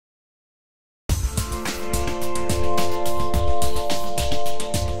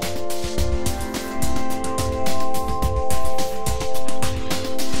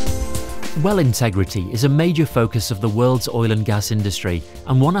Well integrity is a major focus of the world's oil and gas industry,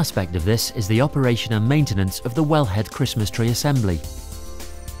 and one aspect of this is the operation and maintenance of the wellhead Christmas tree assembly.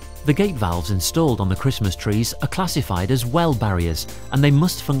 The gate valves installed on the Christmas trees are classified as well barriers, and they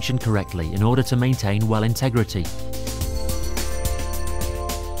must function correctly in order to maintain well integrity.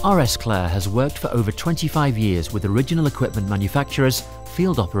 RS Clare has worked for over 25 years with original equipment manufacturers,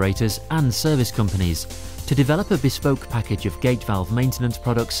 field operators and service companies to develop a bespoke package of gate valve maintenance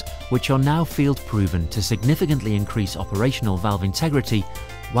products which are now field proven to significantly increase operational valve integrity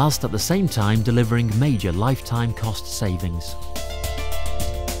whilst at the same time delivering major lifetime cost savings.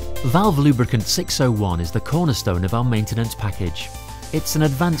 Valve Lubricant 601 is the cornerstone of our maintenance package. It's an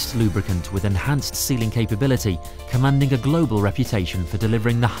advanced lubricant with enhanced sealing capability, commanding a global reputation for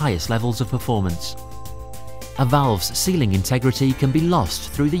delivering the highest levels of performance. A valve's sealing integrity can be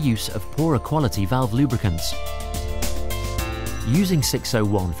lost through the use of poorer quality valve lubricants. Using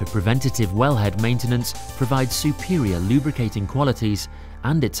 601 for preventative wellhead maintenance provides superior lubricating qualities,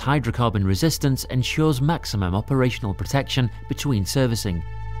 and its hydrocarbon resistance ensures maximum operational protection between servicing.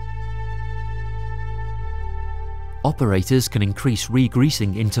 Operators can increase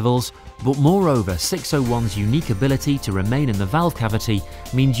re-greasing intervals, but moreover 601's unique ability to remain in the valve cavity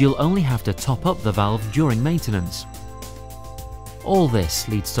means you'll only have to top up the valve during maintenance. All this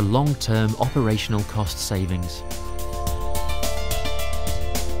leads to long-term operational cost savings.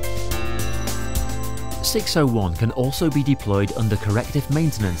 601 can also be deployed under corrective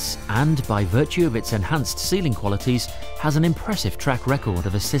maintenance and, by virtue of its enhanced sealing qualities, has an impressive track record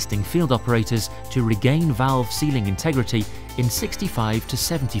of assisting field operators to regain valve sealing integrity in 65 to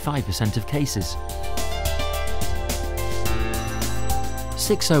 75% of cases.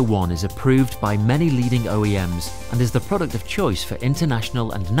 601 is approved by many leading OEMs and is the product of choice for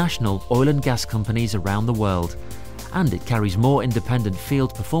international and national oil and gas companies around the world, and it carries more independent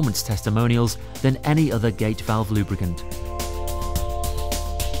field performance testimonials than any other gate valve lubricant.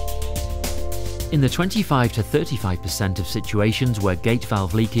 In the 25 to 35% of situations where gate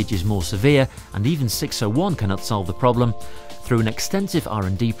valve leakage is more severe and even 601 cannot solve the problem, through an extensive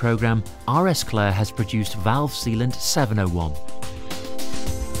R&D program, RS Clare has produced valve sealant 701.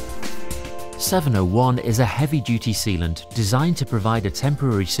 701 is a heavy-duty sealant designed to provide a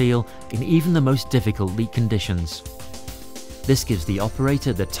temporary seal in even the most difficult leak conditions. This gives the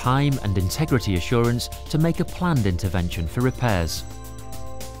operator the time and integrity assurance to make a planned intervention for repairs.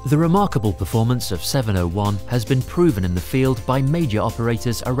 The remarkable performance of 701 has been proven in the field by major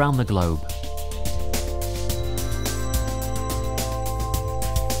operators around the globe.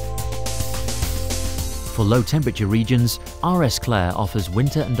 For low-temperature regions, RS Clare offers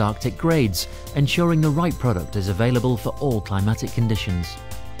winter and Arctic grades, ensuring the right product is available for all climatic conditions.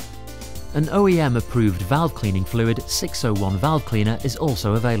 An OEM-approved valve cleaning fluid 601 valve cleaner is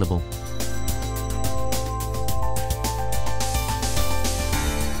also available.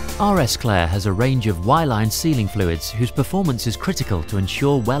 RS Clare has a range of Y-line sealing fluids whose performance is critical to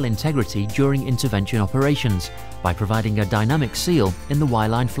ensure well integrity during intervention operations by providing a dynamic seal in the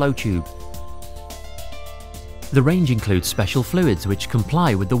Y-line flow tube. The range includes special fluids which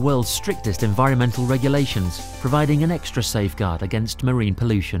comply with the world's strictest environmental regulations, providing an extra safeguard against marine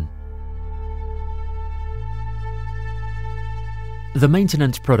pollution. The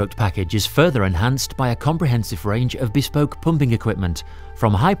maintenance product package is further enhanced by a comprehensive range of bespoke pumping equipment,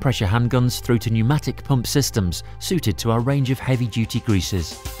 from high-pressure handguns through to pneumatic pump systems suited to our range of heavy-duty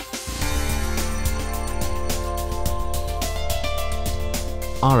greases.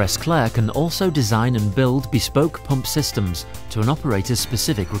 RS Clare can also design and build bespoke pump systems to an operator's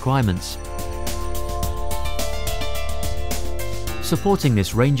specific requirements. Supporting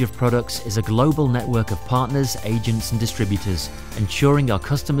this range of products is a global network of partners, agents and distributors, ensuring our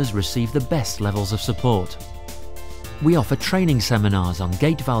customers receive the best levels of support. We offer training seminars on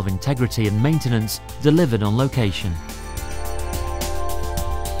gate valve integrity and maintenance delivered on location.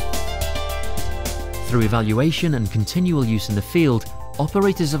 Through evaluation and continual use in the field,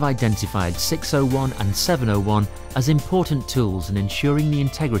 operators have identified 601 and 701 as important tools in ensuring the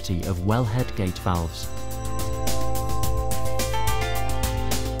integrity of wellhead gate valves.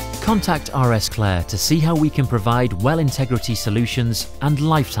 Contact RS Clare to see how we can provide well integrity solutions and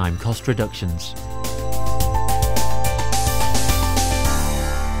lifetime cost reductions.